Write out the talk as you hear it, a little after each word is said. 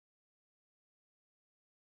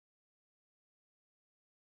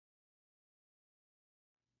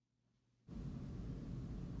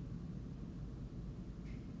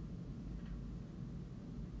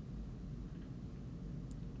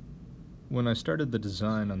When I started the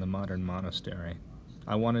design on the Modern Monastery,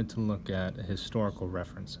 I wanted to look at historical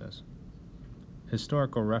references.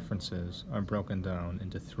 Historical references are broken down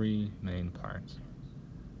into three main parts: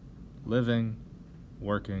 living,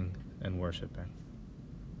 working, and worshiping.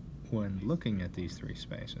 When looking at these three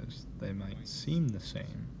spaces, they might seem the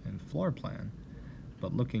same in floor plan,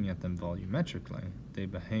 but looking at them volumetrically, they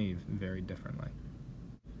behave very differently.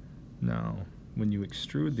 Now, when you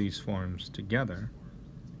extrude these forms together,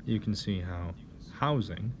 you can see how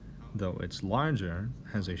housing, though it's larger,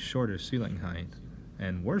 has a shorter ceiling height,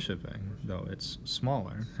 and worshiping, though it's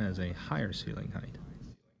smaller, has a higher ceiling height.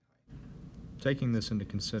 Taking this into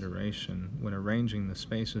consideration, when arranging the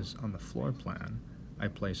spaces on the floor plan, I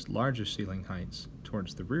placed larger ceiling heights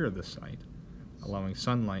towards the rear of the site, allowing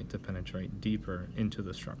sunlight to penetrate deeper into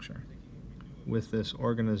the structure. With this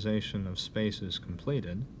organization of spaces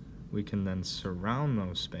completed, we can then surround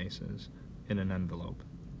those spaces in an envelope.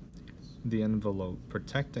 The envelope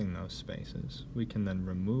protecting those spaces, we can then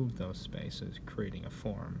remove those spaces, creating a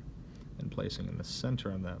form, and placing in the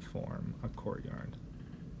center of that form a courtyard.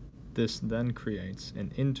 This then creates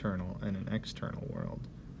an internal and an external world,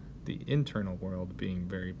 the internal world being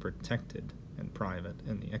very protected and private,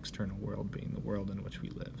 and the external world being the world in which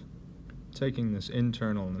we live. Taking this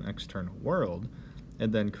internal and external world,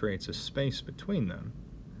 it then creates a space between them,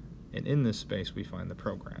 and in this space we find the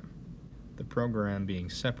program. The program being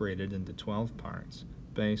separated into 12 parts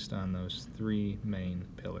based on those three main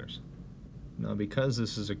pillars. Now, because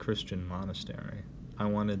this is a Christian monastery, I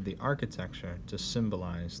wanted the architecture to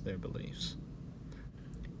symbolize their beliefs.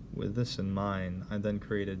 With this in mind, I then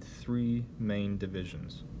created three main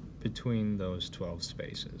divisions between those 12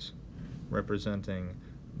 spaces, representing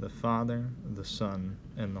the Father, the Son,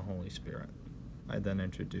 and the Holy Spirit. I then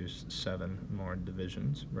introduced 7 more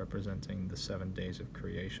divisions representing the 7 days of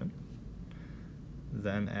creation,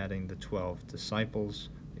 then adding the 12 disciples,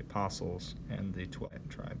 the apostles, and the 12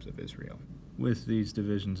 tribes of Israel. With these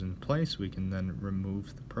divisions in place, we can then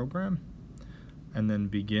remove the program and then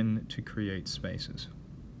begin to create spaces.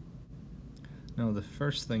 Now, the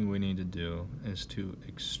first thing we need to do is to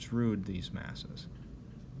extrude these masses.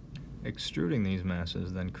 Extruding these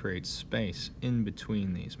masses then creates space in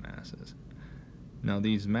between these masses. Now,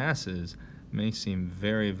 these masses may seem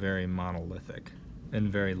very, very monolithic and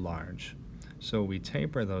very large. So we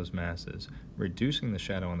taper those masses, reducing the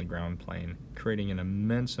shadow on the ground plane, creating an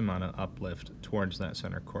immense amount of uplift towards that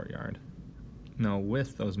center courtyard. Now,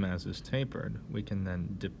 with those masses tapered, we can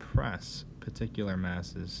then depress particular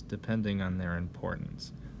masses depending on their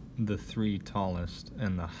importance. The 3 tallest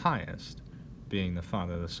and the highest being the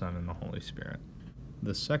Father, the Son, and the Holy Spirit.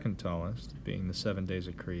 The second tallest being the 7 days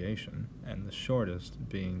of creation, and the shortest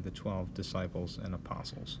being the 12 disciples and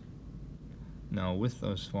apostles. Now, with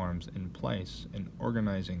those forms in place and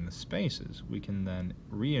organizing the spaces, we can then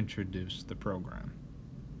reintroduce the program,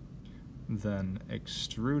 then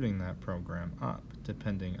extruding that program up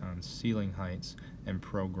depending on ceiling heights and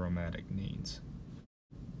programmatic needs.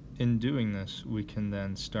 In doing this, we can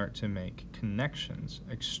then start to make connections,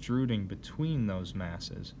 extruding between those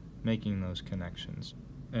masses, making those connections.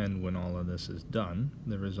 And when all of this is done,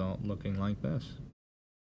 the result looking like this.